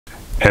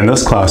In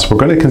this class, we're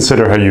going to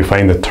consider how you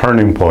find the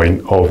turning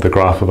point of the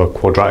graph of a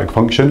quadratic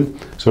function.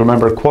 So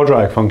remember,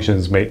 quadratic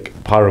functions make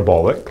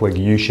parabolic, like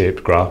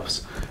U-shaped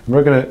graphs, and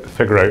we're going to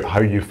figure out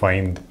how you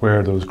find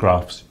where those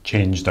graphs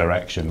change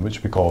direction,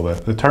 which we call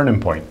the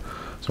turning point.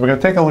 So we're going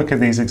to take a look at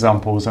these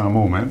examples in a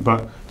moment,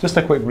 but just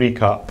a quick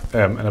recap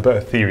and a bit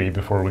of theory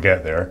before we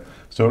get there.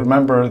 So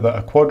remember that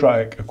a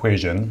quadratic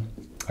equation,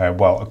 a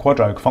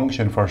quadratic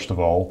function first of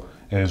all,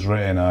 is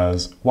written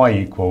as y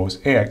equals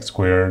ax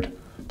squared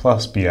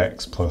plus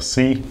bx plus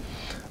c,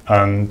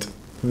 and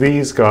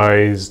these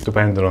guys,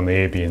 depending on the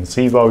a, b and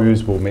c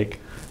values, will make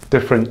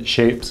different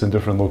shapes and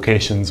different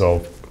locations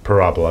of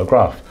parabola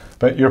graph.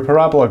 But your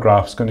parabola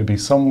graph is going to be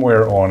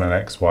somewhere on an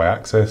xy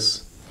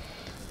axis.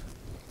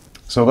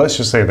 So let's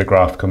just say the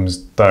graph comes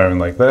down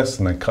like this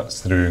and then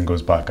cuts through and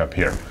goes back up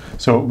here.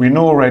 So we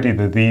know already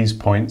that these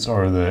points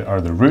are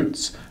the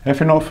roots. If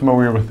you're not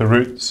familiar with the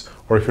roots,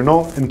 or if you're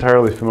not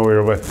entirely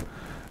familiar with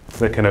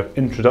the kind of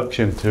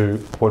introduction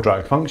to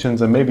quadratic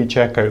functions, and maybe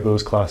check out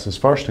those classes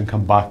first and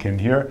come back in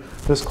here.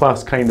 This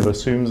class kind of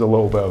assumes a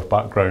little bit of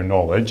background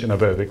knowledge and a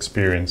bit of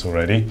experience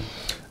already.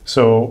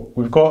 So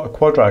we've got a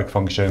quadratic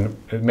function,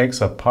 it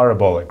makes a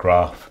parabolic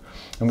graph,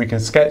 and we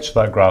can sketch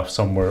that graph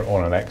somewhere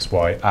on an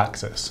xy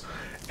axis.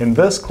 In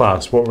this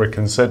class, what we're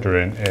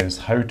considering is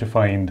how to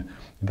find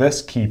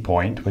this key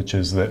point, which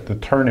is the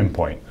turning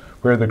point,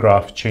 where the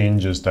graph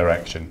changes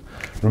direction.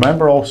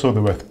 Remember also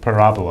that with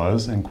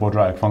parabolas and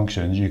quadratic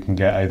functions, you can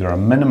get either a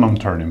minimum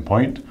turning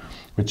point,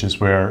 which is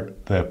where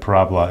the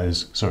parabola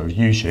is sort of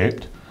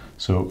U-shaped.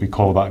 So we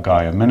call that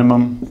guy a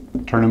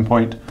minimum turning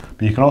point.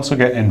 But you can also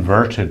get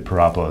inverted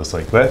parabolas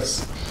like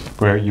this,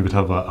 where you would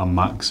have a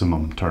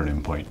maximum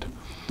turning point.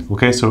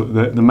 Okay, so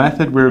the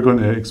method we're going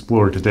to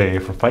explore today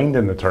for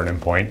finding the turning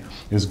point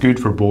is good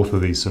for both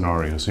of these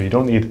scenarios. So you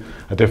don't need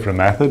a different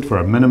method for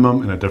a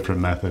minimum and a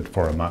different method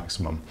for a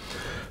maximum.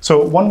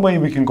 So one way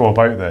we can go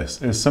about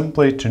this is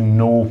simply to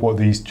know what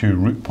these two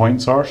root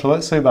points are. So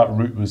let's say that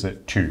root was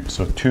at 2,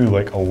 so 2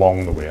 like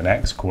along the way, an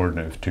x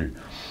coordinate of 2.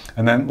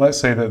 And then let's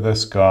say that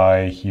this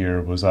guy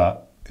here was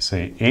at,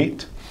 say,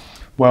 8.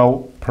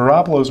 Well,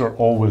 parabolas are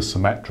always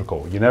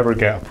symmetrical. You never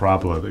get a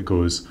parabola that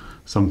goes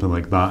something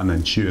like that and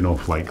then shooting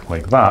off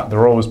like that.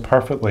 They're always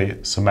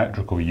perfectly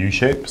symmetrical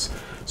U-shapes.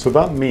 So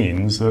that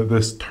means that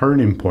this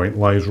turning point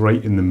lies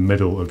right in the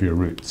middle of your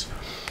roots.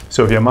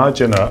 So if you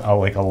imagine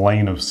like a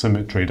line of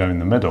symmetry down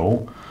the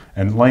middle,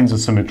 and lines of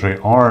symmetry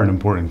are an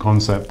important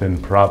concept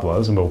in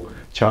parabolas, and we'll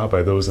chat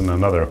about those in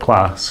another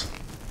class,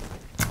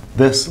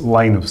 this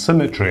line of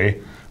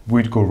symmetry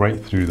would go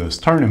right through this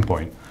turning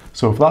point.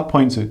 So if that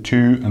point's at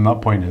 2 and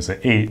that point is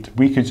at 8,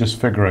 we could just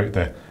figure out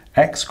the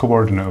x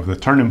coordinate of the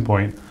turning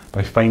point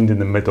by finding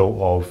the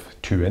middle of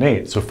 2 and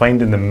 8. So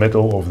finding the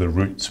middle of the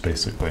roots,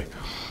 basically.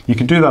 You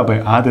can do that by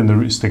adding the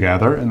roots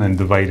together and then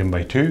dividing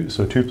by 2.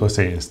 So 2 plus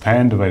 8 is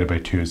 10, divided by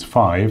 2 is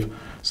 5.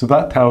 So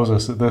that tells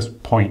us that this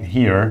point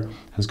here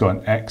has got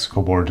an x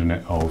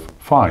coordinate of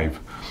 5.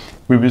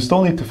 We would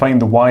still need to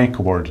find the y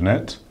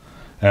coordinate,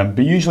 but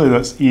usually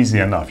that's easy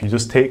enough. You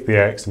just take the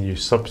x and you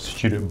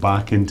substitute it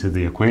back into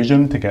the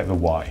equation to get the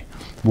y.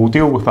 We'll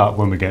deal with that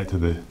when we get to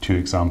the two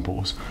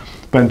examples.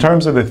 But in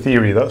terms of the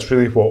theory, that's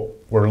really what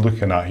we're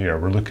looking at here.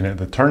 We're looking at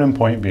the turning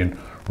point being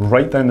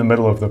right down the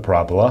middle of the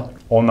parabola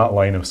on that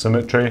line of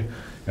symmetry,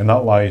 and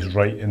that lies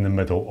right in the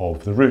middle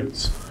of the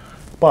roots.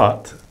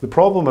 But the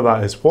problem with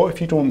that is, what if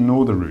you don't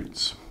know the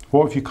roots?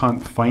 What if you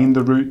can't find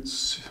the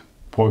roots?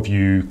 What if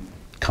you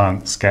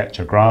can't sketch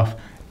a graph?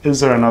 Is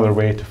there another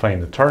way to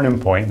find the turning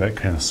point that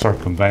kind of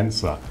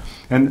circumvents that?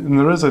 And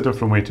there is a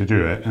different way to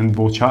do it, and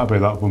we'll chat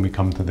about that when we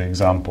come to the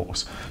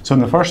examples. So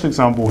in the first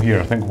example here,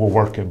 I think we'll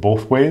work it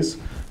both ways.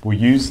 We'll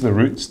use the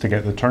roots to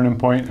get the turning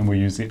point, and we'll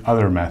use the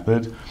other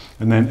method.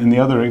 And then in the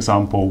other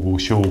example, we'll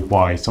show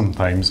why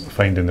sometimes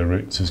finding the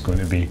roots is going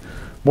to be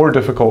more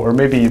difficult or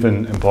maybe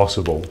even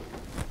impossible.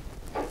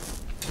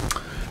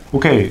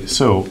 Okay,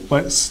 so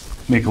let's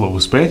make a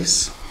little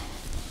space.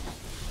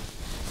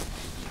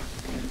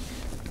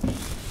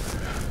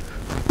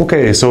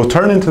 Okay, so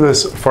turning to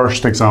this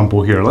first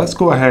example here, let's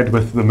go ahead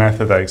with the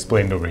method I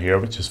explained over here,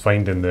 which is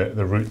finding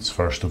the roots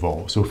first of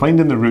all. So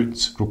finding the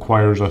roots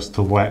requires us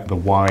to let the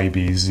y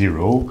be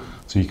 0.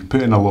 So you can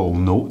put in a little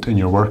note in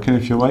your working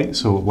if you like.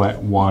 So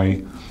let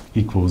y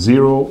equal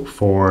 0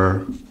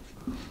 for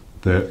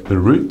the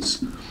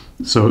roots.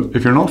 So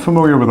if you're not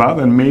familiar with that,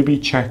 then maybe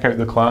check out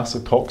the class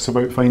that talks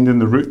about finding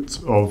the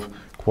roots of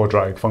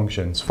quadratic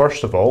functions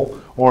first of all,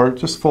 or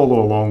just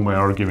follow along my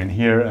argument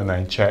here and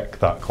then check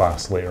that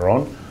class later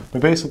on.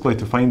 But basically,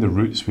 to find the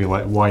roots, we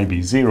let y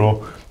be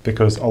 0,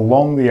 because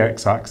along the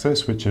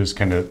x-axis, which is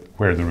kind of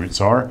where the roots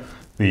are,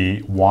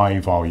 the y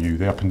value,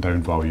 the up and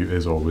down value,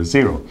 is always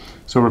 0.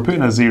 So we're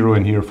putting a 0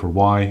 in here for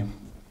y,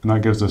 and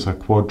that gives us a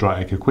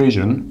quadratic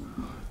equation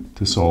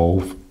to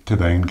solve to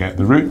then get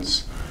the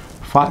roots.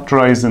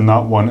 Factorising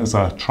that one is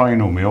a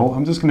trinomial.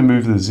 I'm just going to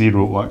move the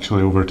 0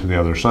 actually over to the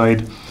other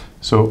side.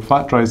 So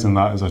factorising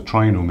that as a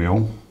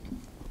trinomial,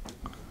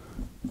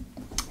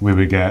 we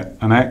would get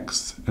an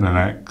x and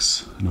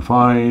a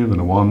 5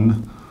 and a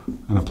 1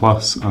 and a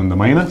plus and a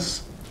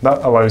minus.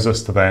 That allows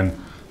us to then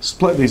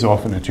split these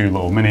off into two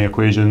little mini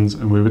equations,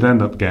 and we would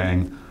end up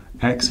getting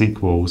x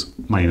equals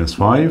minus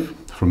 5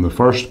 from the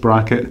first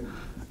bracket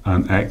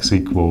and x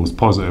equals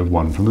positive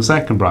 1 from the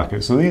second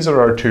bracket. So these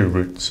are our two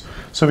roots.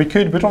 So we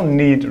don't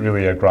need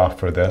really a graph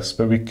for this,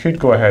 but we could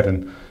go ahead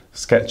and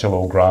sketch a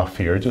little graph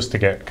here just to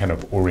get kind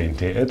of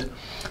orientated.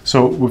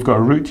 So we've got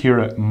a root here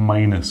at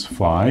minus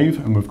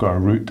 5 and we've got a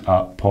root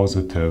at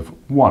positive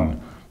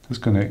 1.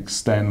 Just going to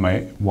extend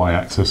my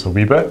y-axis a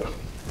wee bit.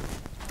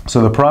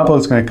 So the parabola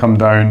is going to come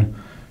down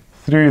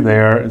through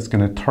there, it's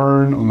going to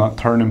turn on that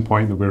turning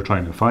point that we're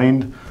trying to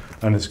find,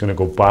 and it's going to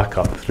go back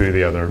up through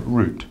the other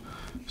root.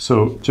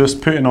 So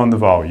just putting on the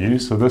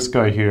values, so this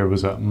guy here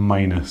was at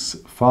minus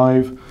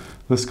 5,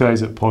 this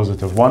guy's at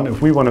positive 1.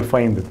 If we want to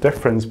find the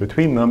difference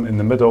between them in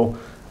the middle,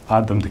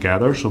 add them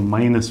together. So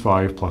minus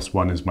 5 plus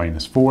 1 is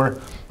minus 4,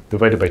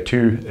 divided by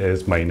 2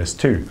 is minus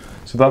 2.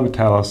 So that would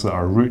tell us that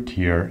our root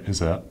here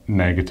is at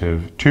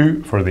negative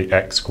 2 for the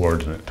x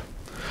coordinate.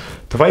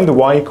 To find the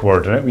y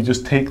coordinate, we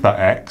just take that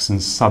x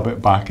and sub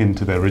it back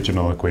into the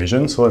original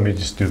equation. So let me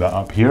just do that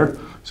up here.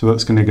 So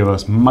that's going to give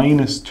us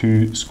minus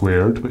 2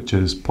 squared, which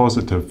is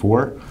positive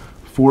 4.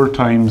 4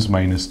 times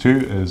minus 2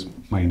 is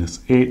minus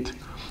 8,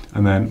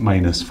 and then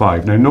minus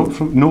 5. Now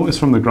notice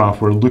from the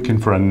graph we're looking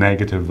for a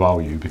negative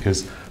value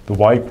because the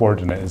y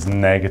coordinate is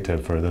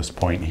negative for this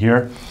point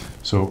here.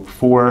 So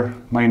 4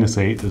 minus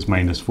 8 is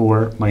minus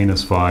 4,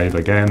 minus 5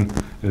 again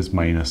is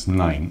minus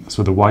 9.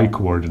 So the y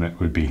coordinate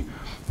would be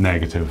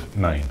negative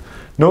 9.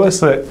 Notice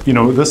that,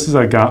 this is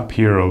a gap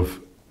here of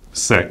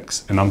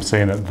 6, and I'm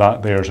saying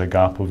that there's a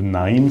gap of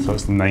 9, so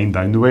it's 9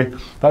 down the way.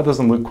 That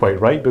doesn't look quite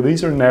right, but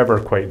these are never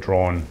quite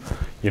drawn,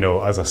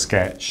 as a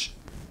sketch,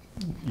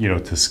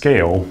 to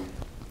scale,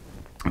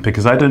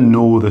 because I didn't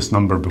know this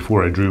number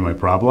before I drew my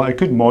parabola. I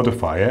could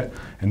modify it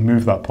and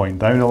move that point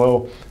down a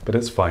little, but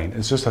it's fine.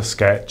 It's just a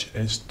sketch.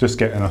 It's just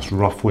getting us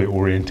roughly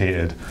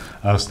orientated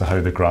as to how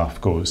the graph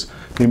goes.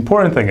 The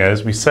important thing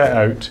is we set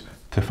out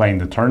to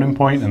find the turning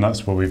point, and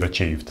that's what we've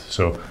achieved.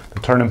 So the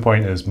turning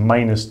point is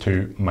minus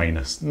 2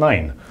 minus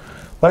 9.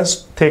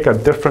 Let's take a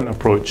different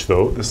approach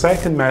though. The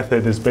second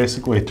method is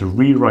basically to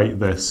rewrite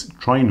this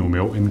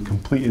trinomial in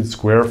completed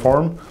square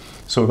form.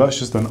 So that's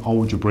just an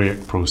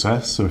algebraic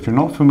process. So if you're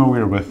not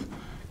familiar with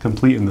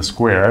completing the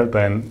square,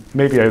 then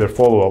maybe either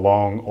follow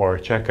along or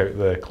check out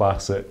the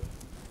class that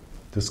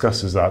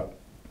discusses that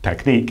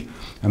technique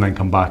and then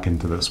come back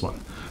into this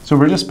one. So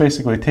we're just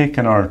basically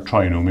taking our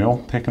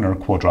trinomial, taking our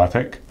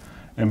quadratic,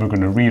 and we're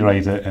going to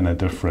rewrite it in a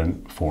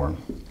different form.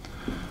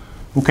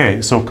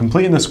 Okay, so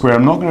completing the square,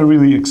 I'm not going to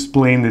really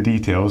explain the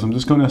details. I'm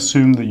just going to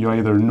assume that you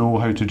either know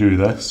how to do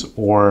this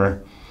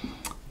or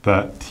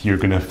that you're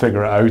going to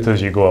figure it out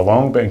as you go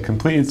along. But in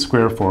completed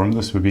square form,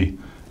 this would be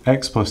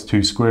x plus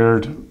 2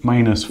 squared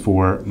minus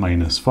 4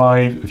 minus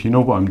 5. If you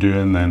know what I'm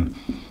doing, then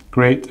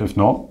great. If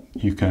not,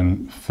 you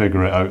can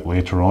figure it out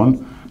later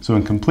on. So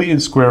in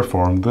completed square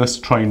form, this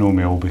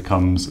trinomial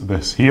becomes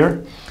this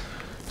here.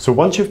 So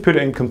once you've put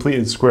it in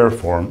completed square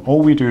form,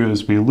 all we do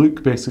is we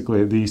look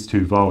basically at these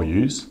two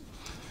values,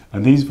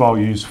 and these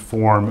values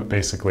form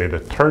basically the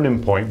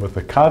turning point, with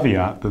the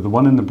caveat that the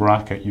one in the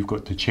bracket you've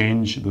got to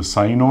change the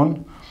sign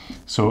on.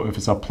 So if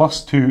it's a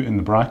plus 2 in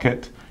the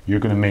bracket, you're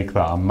going to make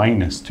that a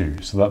minus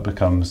 2. So that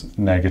becomes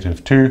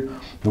negative 2.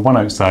 The one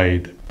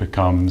outside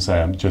becomes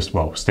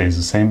stays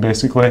the same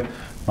basically,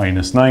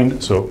 minus 9.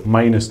 So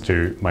minus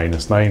 2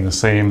 minus 9, the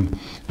same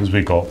as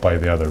we got by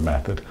the other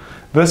method.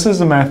 This is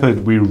the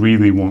method we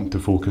really want to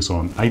focus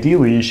on.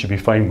 Ideally, you should be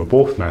fine with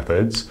both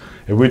methods.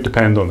 It would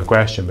depend on the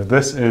question, but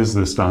this is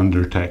the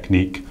standard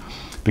technique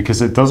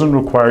because it doesn't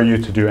require you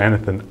to do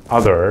anything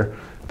other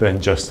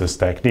than just this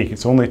technique.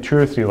 It's only 2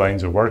 or 3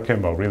 lines of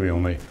working, well really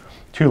only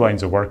 2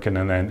 lines of working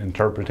and then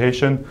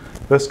interpretation.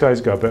 This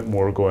guy's got a bit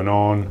more going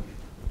on.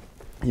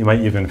 You might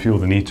even feel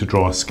the need to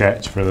draw a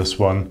sketch for this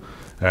one.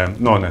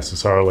 Not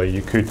necessarily,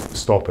 you could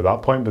stop at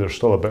that point, but there's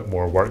still a bit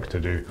more work to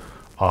do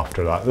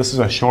after that. This is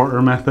a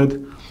shorter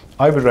method.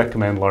 I would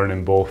recommend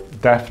learning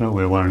both.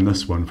 Definitely learn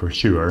this one for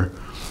sure,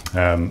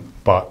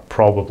 but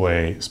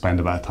probably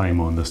spend a bit of time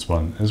on this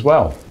one as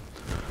well.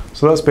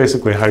 So that's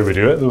basically how we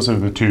do it. Those are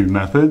the two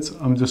methods.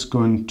 I'm just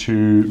going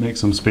to make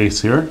some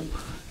space here,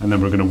 and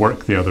then we're going to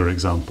work the other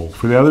example.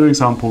 For the other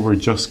example, we're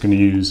just going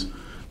to use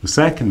the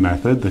second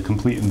method, the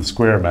completing the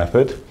square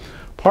method.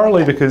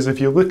 Partly because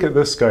if you look at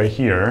this guy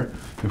here,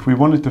 if we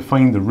wanted to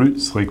find the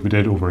roots like we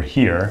did over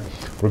here,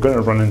 we're going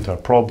to run into a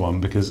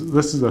problem because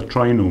this is a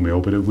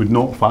trinomial, but it would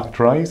not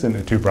factorize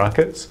into 2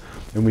 brackets.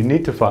 And we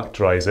need to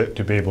factorize it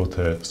to be able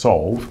to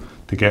solve,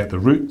 to get the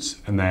roots,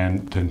 and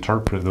then to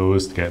interpret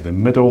those, to get the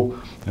middle,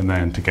 and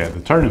then to get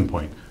the turning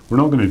point. We're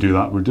not going to do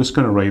that. We're just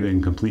going to write it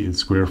in completed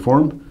square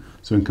form.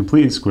 So in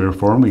completed square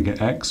form, we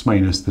get x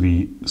minus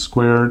 3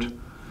 squared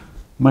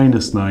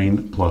minus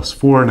 9 plus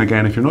 4. And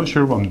again, if you're not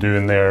sure what I'm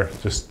doing there,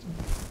 just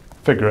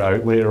figure it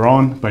out later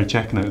on by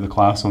checking out the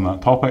class on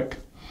that topic.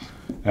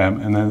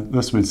 And then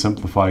this would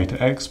simplify to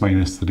x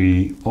minus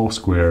 3 all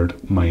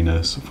squared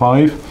minus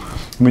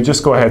 5. And we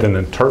just go ahead and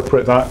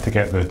interpret that to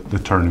get the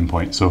turning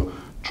point. So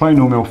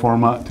trinomial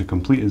format to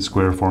completed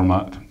square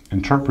format,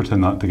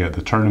 interpreting that to get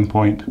the turning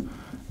point.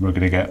 We're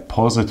going to get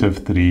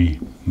positive 3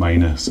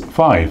 minus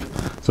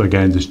 5. So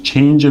again, just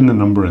changing the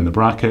number in the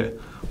bracket,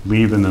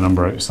 leaving the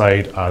number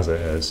outside as it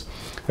is.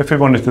 If we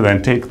wanted to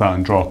then take that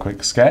and draw a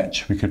quick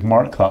sketch, we could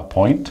mark that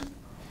point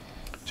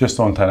just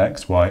onto an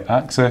XY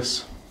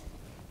axis.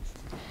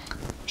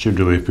 Should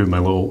really put my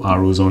little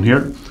arrows on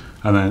here.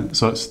 And then,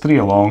 so it's 3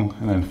 along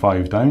and then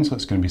 5 down, so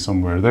it's going to be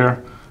somewhere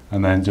there.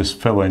 And then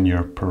just fill in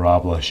your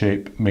parabola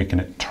shape, making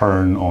it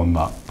turn on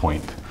that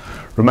point.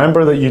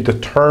 Remember that you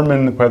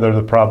determine whether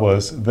the parabola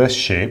is this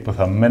shape with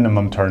a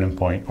minimum turning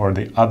point or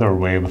the other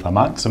way with a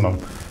maximum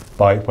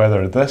by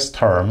whether this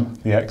term,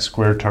 the x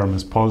squared term,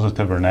 is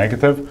positive or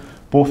negative.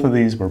 Both of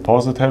these were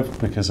positive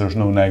because there's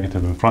no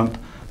negative in front.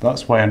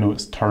 That's why I know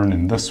it's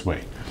turning this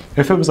way.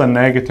 If it was a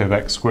negative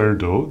x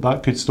squared though,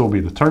 that could still be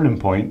the turning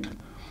point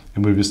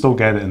and we would still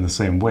get it in the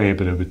same way,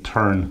 but it would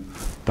turn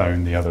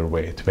down the other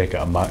way to make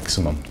it a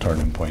maximum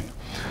turning point.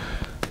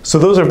 So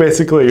those are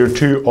basically your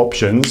two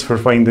options for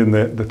finding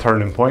the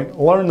turning point.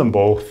 Learn them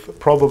both,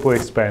 probably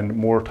spend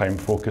more time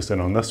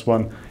focusing on this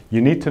one. You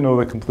need to know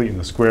the completing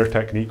the square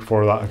technique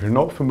for that. If you're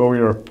not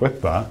familiar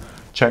with that,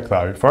 check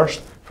that out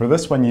first. For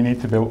this one, you need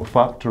to be able to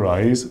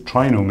factorize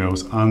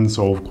trinomials and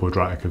solve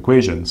quadratic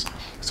equations.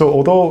 So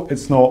although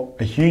it's not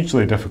a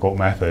hugely difficult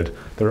method,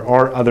 there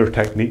are other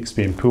techniques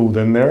being pulled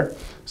in there.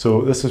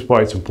 So this is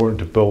why it's important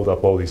to build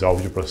up all these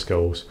algebra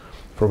skills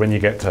for when you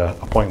get to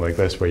a point like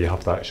this where you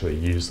have to actually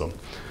use them.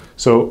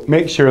 So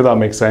make sure that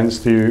makes sense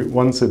to you.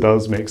 Once it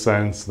does make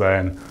sense,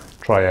 then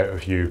try out a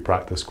few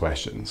practice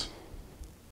questions.